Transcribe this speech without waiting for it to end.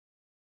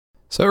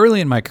So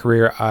early in my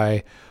career,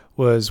 I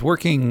was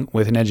working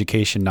with an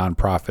education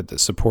nonprofit that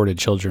supported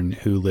children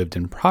who lived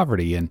in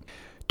poverty. And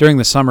during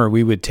the summer,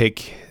 we would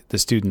take the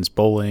students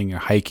bowling or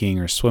hiking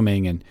or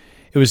swimming, and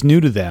it was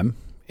new to them.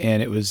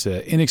 And it was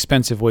an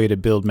inexpensive way to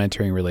build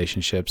mentoring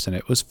relationships. And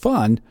it was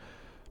fun,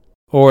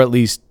 or at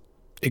least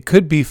it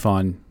could be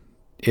fun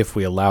if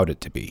we allowed it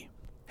to be.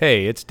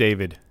 Hey, it's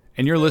David,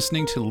 and you're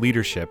listening to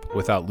Leadership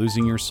Without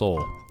Losing Your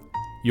Soul,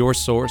 your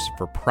source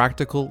for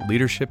practical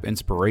leadership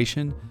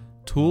inspiration,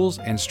 tools,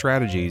 and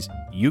strategies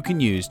you can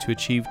use to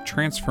achieve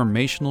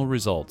transformational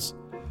results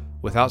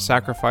without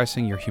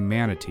sacrificing your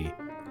humanity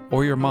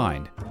or your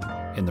mind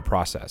in the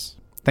process.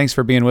 Thanks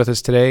for being with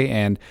us today.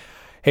 And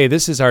hey,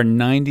 this is our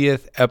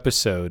 90th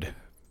episode,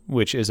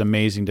 which is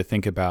amazing to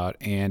think about.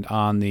 And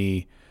on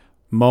the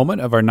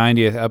moment of our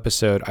 90th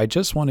episode, I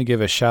just want to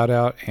give a shout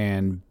out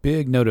and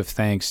big note of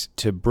thanks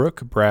to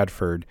Brooke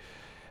Bradford,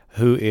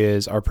 who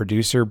is our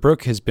producer.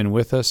 Brooke has been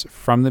with us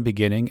from the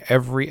beginning,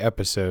 every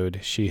episode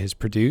she has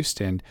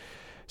produced. And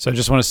so I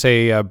just want to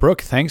say,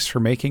 Brooke, thanks for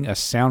making us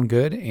sound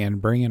good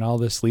and bringing all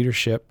this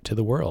leadership to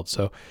the world.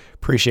 So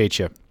appreciate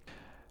you.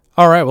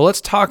 All right, well, let's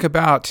talk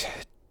about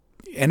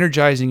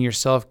energizing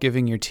yourself,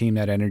 giving your team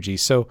that energy.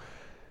 So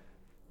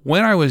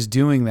when I was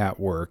doing that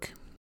work,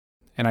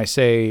 and I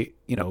say,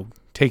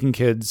 taking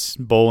kids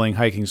bowling,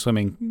 hiking,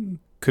 swimming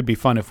could be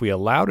fun if we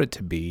allowed it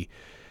to be.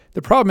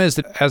 The problem is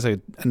that as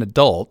an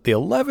adult, the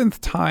 11th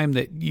time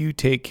that you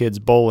take kids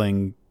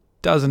bowling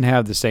doesn't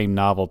have the same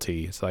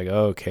novelty. It's like,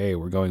 okay,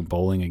 we're going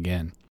bowling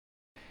again.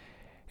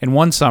 And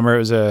one summer, it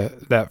was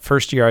that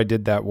first year I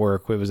did that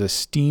work, it was a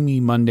steamy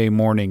Monday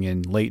morning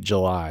in late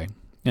July.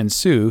 And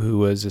Sue, who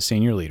was a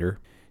senior leader,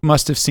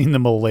 must have seen the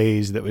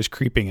malaise that was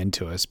creeping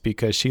into us,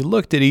 because she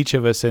looked at each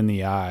of us in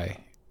the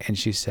eye and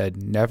she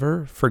said,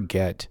 never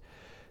forget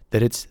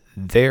that it's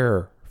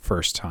their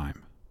first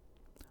time.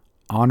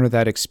 Honor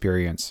that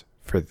experience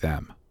for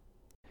them.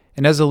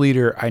 And as a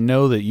leader, I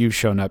know that you've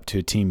shown up to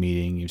a team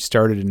meeting, you've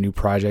started a new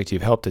project,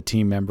 you've helped a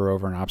team member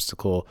over an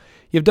obstacle,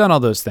 you've done all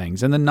those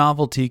things, and the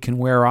novelty can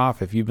wear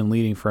off if you've been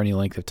leading for any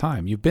length of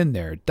time. You've been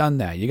there, done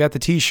that, you got the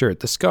t-shirt,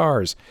 the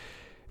scars,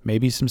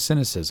 maybe some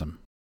cynicism.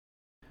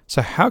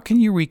 So how can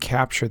you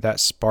recapture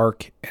that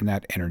spark and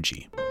that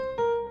energy?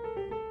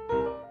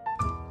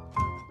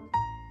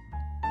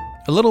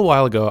 A little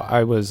while ago,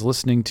 I was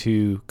listening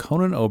to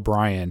Conan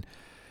O'Brien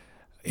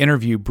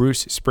interview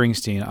Bruce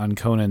Springsteen on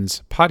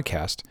Conan's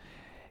podcast,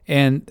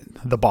 and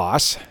the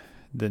boss,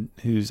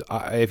 who's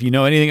if you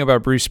know anything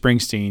about Bruce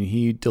Springsteen,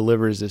 he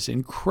delivers this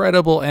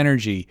incredible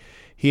energy.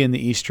 He and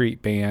the E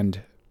Street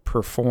Band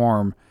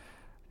perform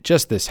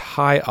just this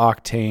high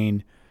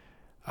octane.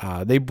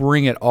 They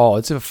bring it all.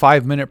 It's a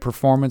 5-minute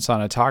performance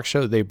on a talk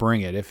show. They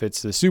bring it. If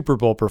it's the Super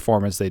Bowl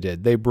performance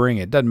they bring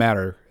it. Doesn't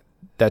matter.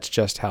 That's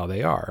just how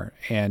they are.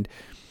 And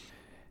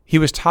he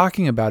was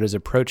talking about his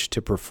approach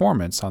to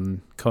performance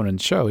on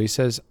Conan's show. He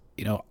says,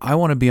 I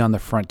want to be on the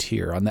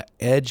frontier, on the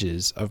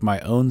edges of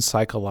my own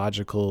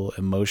psychological,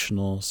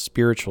 emotional,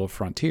 spiritual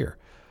frontier.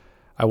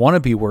 I want to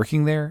be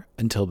working there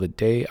until the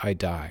day I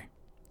die.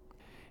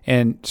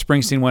 And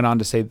Springsteen went on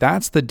to say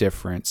that's the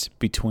difference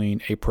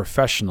between a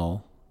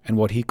professional and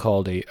what he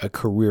called a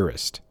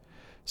careerist,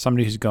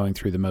 somebody who's going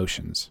through the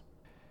motions.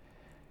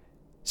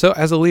 So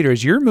as a leader,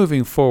 as you're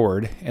moving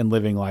forward and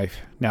living life,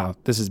 now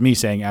this is me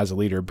saying as a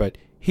leader, but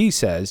he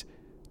says,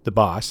 the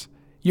boss,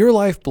 your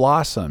life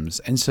blossoms,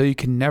 and so you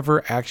can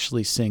never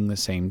actually sing the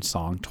same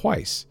song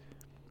twice.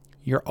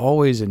 You're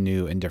always a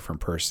new and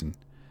different person.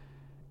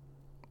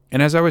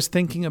 And as I was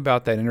thinking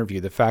about that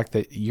interview, the fact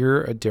that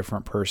you're a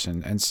different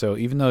person, and so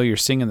even though you're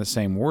singing the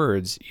same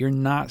words, you're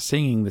not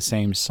singing the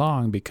same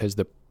song because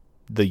the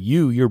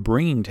you you're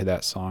bringing to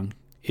that song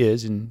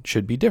is and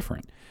should be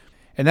different.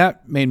 And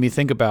that made me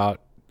think about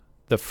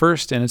the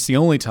first, and it's the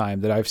only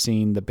time that I've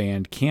seen the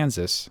band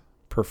Kansas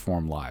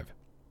perform live.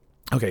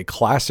 Okay,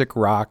 classic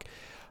rock.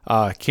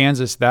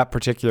 Kansas, that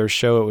particular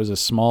show, it was a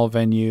small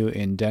venue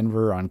in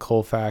Denver on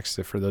Colfax.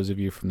 For those of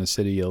you from the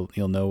city,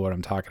 you'll know what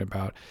I'm talking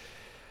about.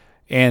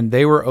 And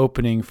they were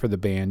opening for the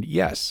band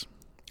Yes.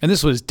 And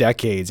this was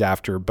decades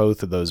after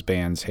both of those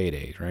bands'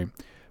 heydays, right?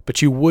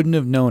 But you wouldn't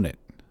have known it.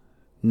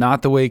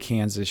 Not the way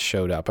Kansas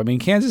showed up. I mean,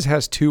 Kansas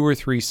has 2 or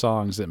 3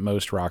 songs that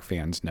most rock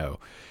fans know.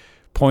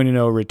 Point of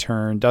No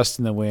Return, Dust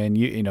in the Wind,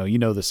 you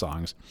know the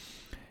songs.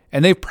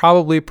 And they've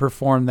probably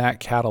performed that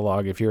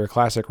catalog. If you're a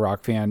classic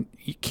rock fan,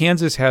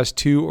 Kansas has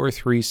 2 or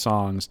 3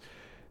 songs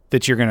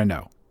that you're going to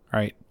know,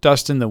 right?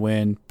 Dust in the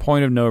Wind,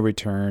 Point of No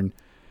Return,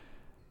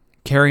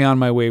 Carry On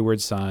My Wayward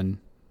Son,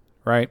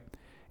 right?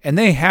 And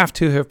they have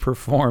to have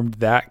performed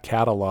that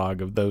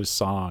catalog of those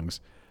songs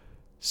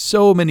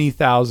so many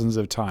thousands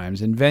of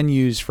times in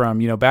venues from,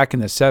 back in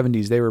the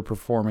 70s, they were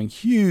performing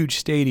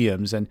huge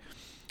stadiums, and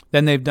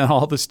then they've done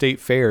all the state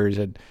fairs,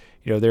 and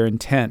they're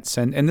intense.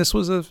 And this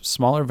was a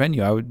smaller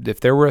venue. If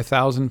there were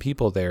 1,000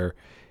 people there,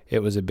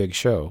 it was a big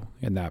show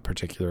in that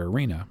particular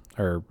arena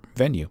or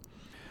venue.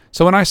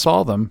 So when I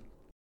saw them,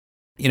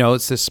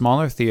 it's this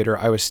smaller theater.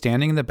 I was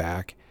standing in the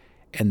back,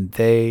 and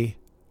they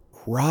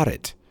brought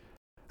it.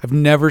 I've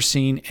never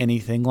seen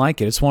anything like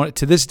it.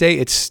 To this day,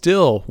 it's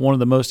still one of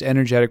the most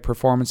energetic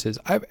performances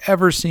I've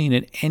ever seen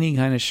in any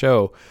kind of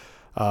show,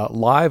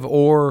 live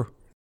or,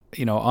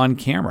 on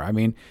camera. I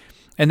mean,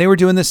 and they were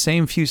doing the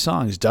same few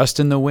songs, Dust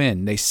in the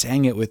Wind. They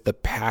sang it with the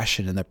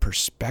passion and the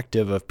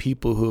perspective of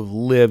people who have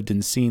lived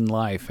and seen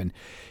life. And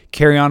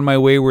Carry On My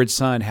Wayward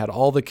Son had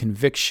all the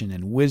conviction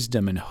and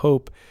wisdom and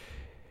hope.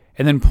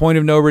 And then Point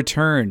of No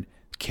Return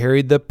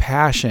carried the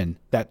passion,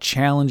 that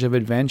challenge of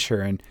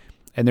adventure.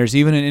 And there's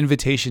even an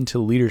invitation to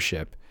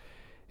leadership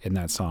in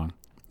that song.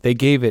 They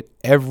gave it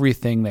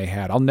everything they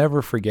had. I'll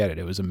never forget it.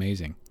 It was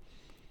amazing.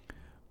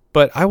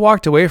 But I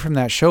walked away from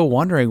that show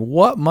wondering,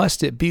 what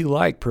must it be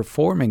like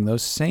performing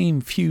those same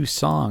few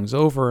songs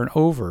over and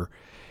over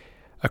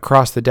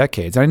across the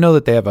decades? I know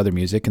that they have other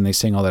music and they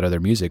sing all that other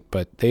music,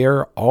 but they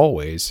are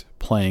always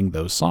playing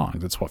those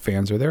songs. That's what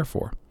fans are there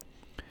for.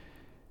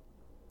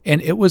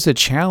 And it was a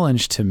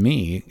challenge to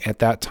me at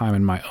that time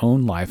in my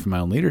own life and my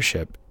own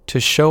leadership to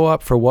show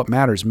up for what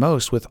matters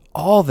most with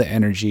all the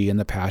energy and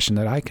the passion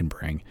that I can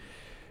bring,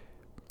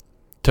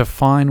 to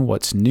find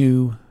what's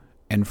new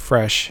and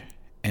fresh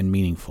and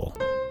meaningful.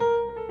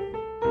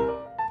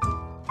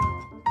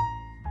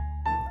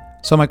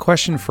 So my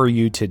question for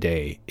you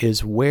today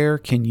is, where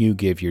can you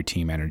give your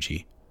team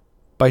energy?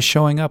 By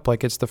showing up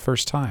like it's the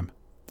first time.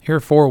 Here are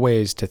 4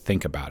 ways to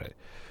think about it.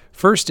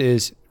 First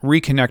is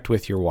reconnect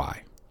with your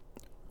why.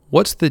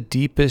 What's the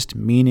deepest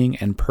meaning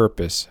and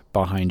purpose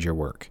behind your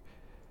work?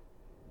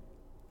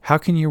 How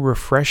can you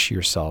refresh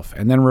yourself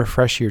and then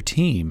refresh your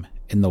team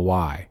in the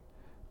why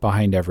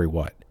behind every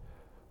what?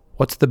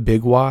 What's the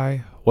big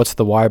why? What's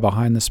the why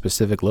behind the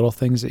specific little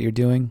things that you're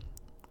doing?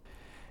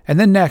 And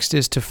then next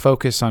is to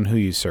focus on who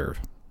you serve.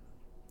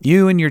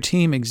 You and your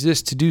team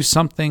exist to do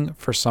something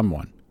for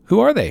someone. Who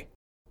are they?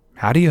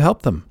 How do you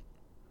help them?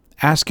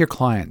 Ask your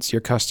clients,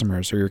 your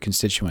customers, or your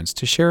constituents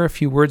to share a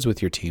few words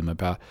with your team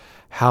about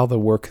how the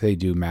work they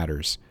do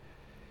matters.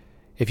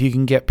 If you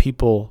can get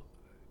people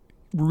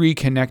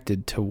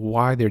reconnected to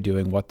why they're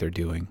doing what they're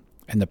doing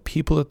and the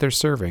people that they're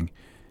serving,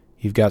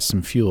 you've got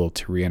some fuel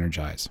to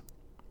re-energize.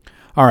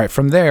 All right,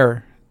 from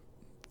there,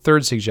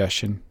 third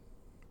suggestion,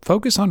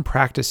 focus on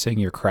practicing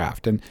your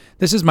craft. And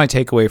this is my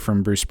takeaway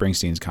from Bruce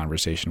Springsteen's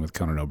conversation with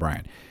Conan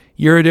O'Brien.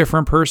 You're a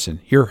different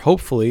person. You're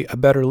hopefully a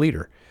better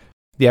leader.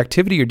 The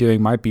activity you're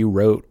doing might be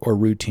rote or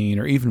routine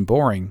or even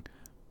boring,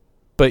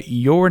 but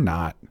you're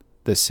not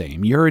the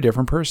same. You're a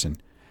different person.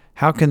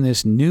 How can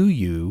this new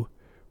you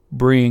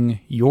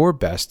bring your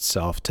best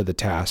self to the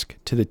task,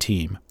 to the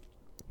team?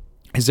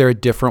 Is there a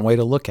different way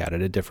to look at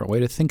it, a different way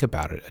to think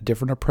about it, a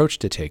different approach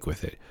to take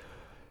with it?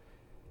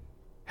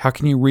 How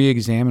can you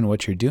re-examine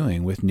what you're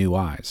doing with new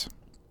eyes?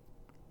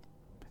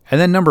 And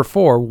then number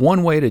 4,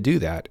 one way to do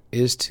that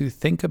is to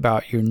think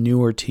about your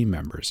newer team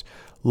members.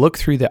 Look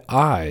through the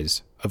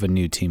eyes of a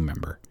new team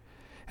member.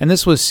 And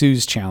this was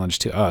Sue's challenge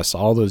to us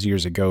all those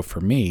years ago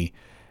for me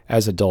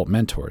as adult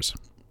mentors.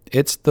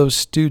 It's those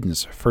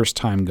students' first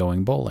time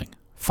going bowling.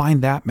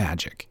 Find that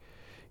magic.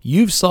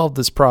 You've solved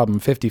this problem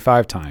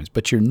 55 times,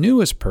 but your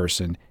newest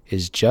person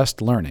is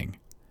just learning.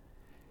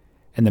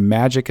 And the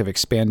magic of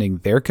expanding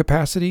their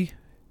capacity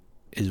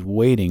is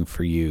waiting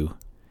for you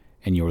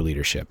and your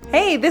leadership.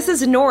 Hey, this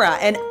is Nora,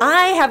 and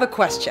I have a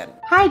question.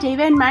 Hi,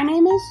 David. My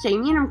name is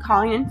Jamie, and I'm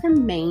calling in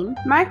from Maine.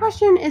 My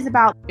question is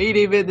about... Hey,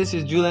 David. This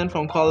is Julian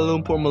from Kuala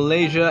Lumpur,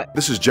 Malaysia.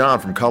 This is John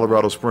from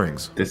Colorado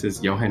Springs. This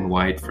is Johan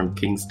White from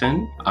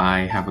Kingston. I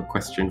have a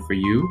question for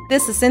you.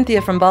 This is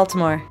Cynthia from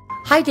Baltimore.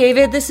 Hi,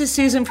 David. This is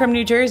Susan from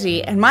New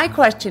Jersey, and my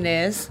question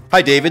is...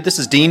 Hi, David. This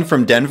is Dean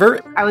from Denver.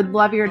 I would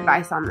love your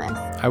advice on this.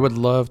 I would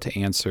love to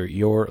answer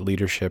your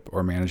leadership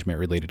or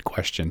management-related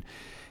question.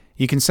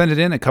 You can send it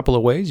in a couple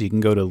of ways. You can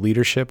go to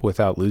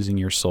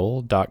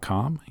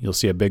leadershipwithoutlosingyyoursoul.com. You'll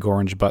see a big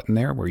orange button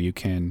there where you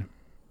can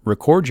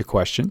record your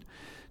question.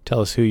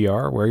 Tell us who you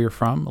are, where you're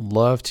from. I'd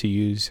love to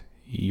use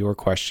your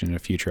question in a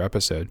future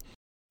episode.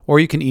 Or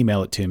you can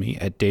email it to me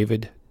at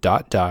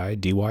david.dye,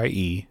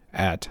 D-Y-E,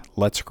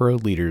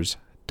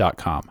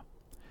 @letsgrowleaders.com.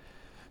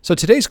 So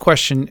today's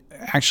question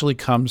actually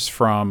comes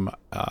from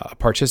a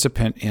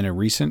participant in a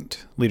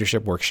recent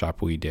leadership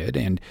workshop we did,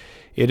 and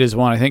it is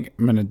one I think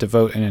I'm going to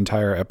devote an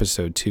entire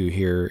episode to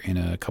here in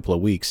a couple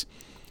of weeks.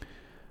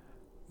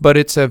 But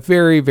it's a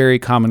very, very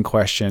common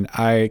question.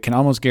 I can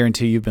almost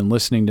guarantee you've been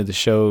listening to the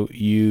show.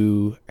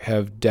 You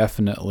have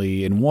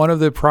definitely, in one of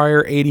the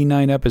prior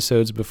 89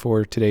 episodes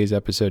before today's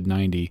episode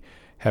 90,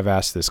 have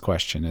asked this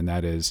question, and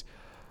that is,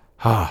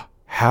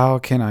 how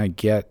can I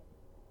get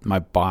my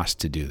boss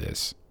to do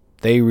this?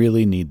 They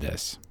really need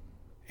this.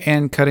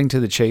 And cutting to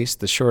the chase,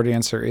 the short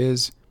answer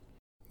is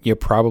you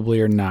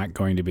probably are not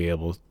going to be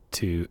able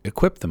to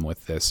equip them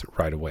with this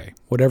right away.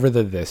 Whatever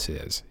this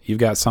is, you've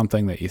got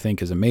something that you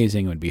think is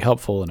amazing, would be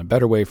helpful, and a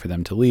better way for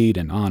them to lead,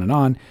 and on and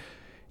on.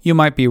 You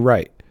might be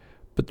right.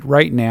 But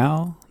right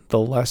now, the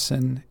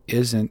lesson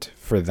isn't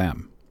for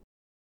them.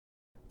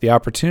 The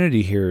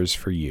opportunity here is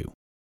for you.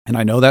 And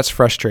I know that's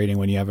frustrating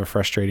when you have a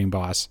frustrating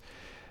boss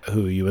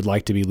who you would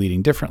like to be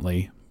leading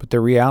differently, but the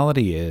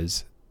reality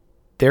is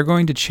they're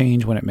going to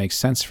change when it makes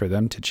sense for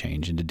them to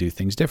change and to do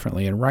things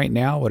differently. And right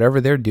now,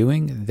 whatever they're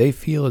doing, they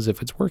feel as if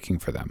it's working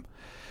for them.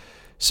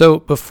 So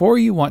before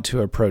you want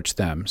to approach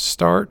them,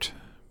 start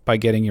by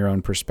getting your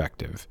own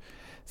perspective.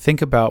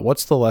 Think about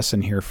what's the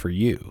lesson here for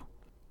you.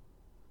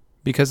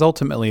 Because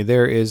ultimately,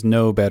 there is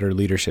no better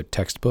leadership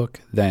textbook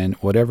than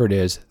whatever it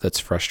is that's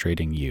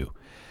frustrating you.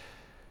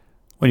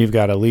 When you've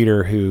got a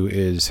leader who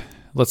is,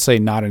 let's say,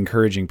 not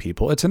encouraging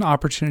people, it's an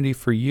opportunity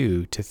for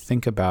you to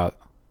think about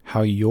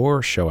how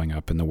you're showing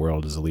up in the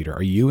world as a leader.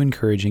 Are you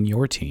encouraging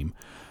your team?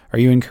 Are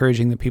you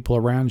encouraging the people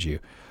around you?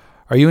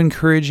 Are you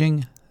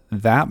encouraging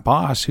that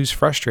boss who's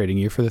frustrating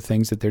you for the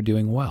things that they're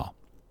doing well?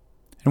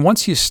 And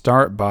once you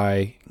start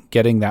by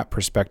getting that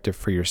perspective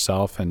for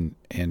yourself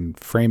and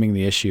framing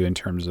the issue in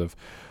terms of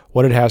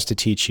what it has to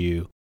teach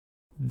you,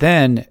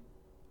 then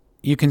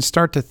you can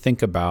start to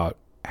think about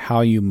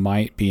how you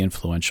might be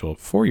influential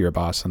for your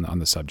boss on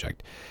the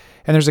subject.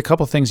 And there's a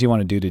couple things you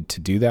want to do to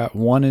do that.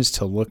 One is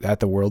to look at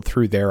the world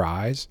through their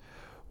eyes.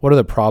 What are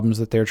the problems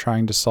that they're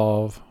trying to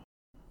solve?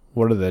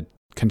 What are the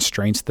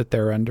constraints that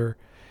they're under?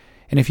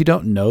 And if you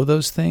don't know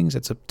those things,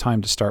 it's a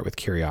time to start with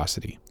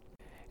curiosity.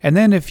 And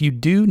then if you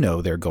do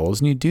know their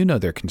goals and you do know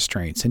their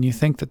constraints and you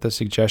think that the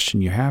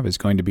suggestion you have is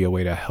going to be a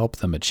way to help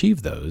them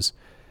achieve those,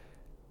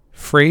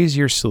 phrase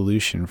your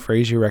solution,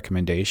 phrase your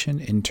recommendation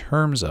in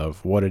terms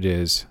of what it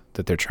is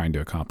that they're trying to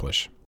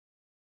accomplish.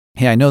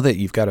 Hey, I know that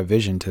you've got a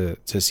vision to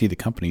see the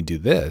company do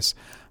this.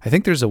 I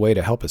think there's a way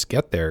to help us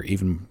get there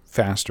even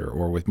faster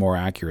or with more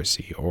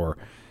accuracy or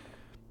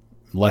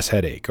less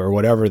headache or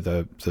whatever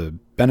the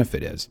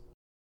benefit is.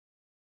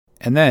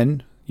 And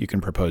then you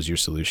can propose your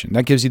solution.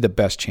 That gives you the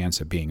best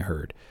chance of being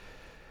heard.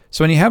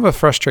 So when you have a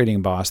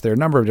frustrating boss, there are a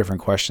number of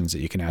different questions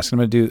that you can ask. I'm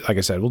going to do, like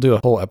I said, we'll do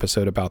a whole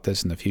episode about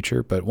this in the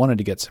future, but wanted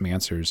to get some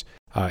answers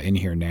in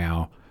here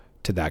now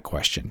to that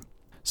question.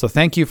 So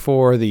thank you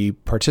for the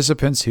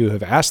participants who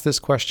have asked this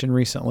question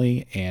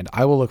recently, and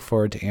I will look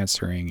forward to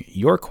answering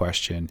your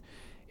question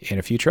in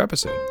a future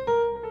episode.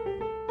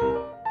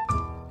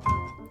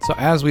 So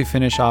as we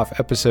finish off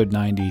episode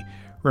 90,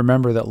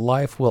 remember that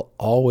life will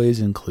always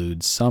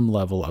include some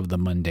level of the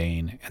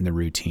mundane and the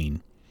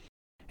routine.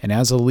 And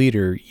as a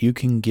leader, you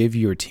can give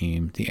your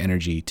team the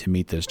energy to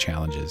meet those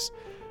challenges.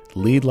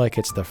 Lead like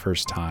it's the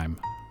first time.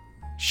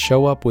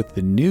 Show up with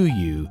the new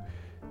you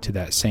to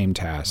that same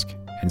task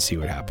and see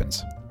what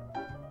happens.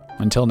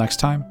 Until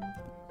next time,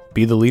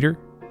 be the leader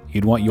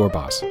you'd want your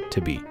boss to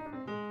be.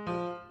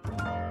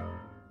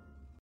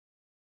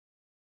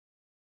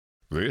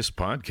 This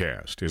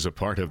podcast is a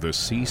part of the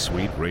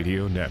C-Suite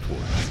Radio Network.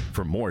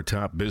 For more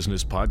top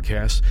business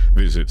podcasts,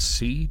 visit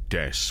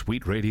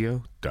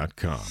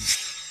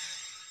c-suiteradio.com.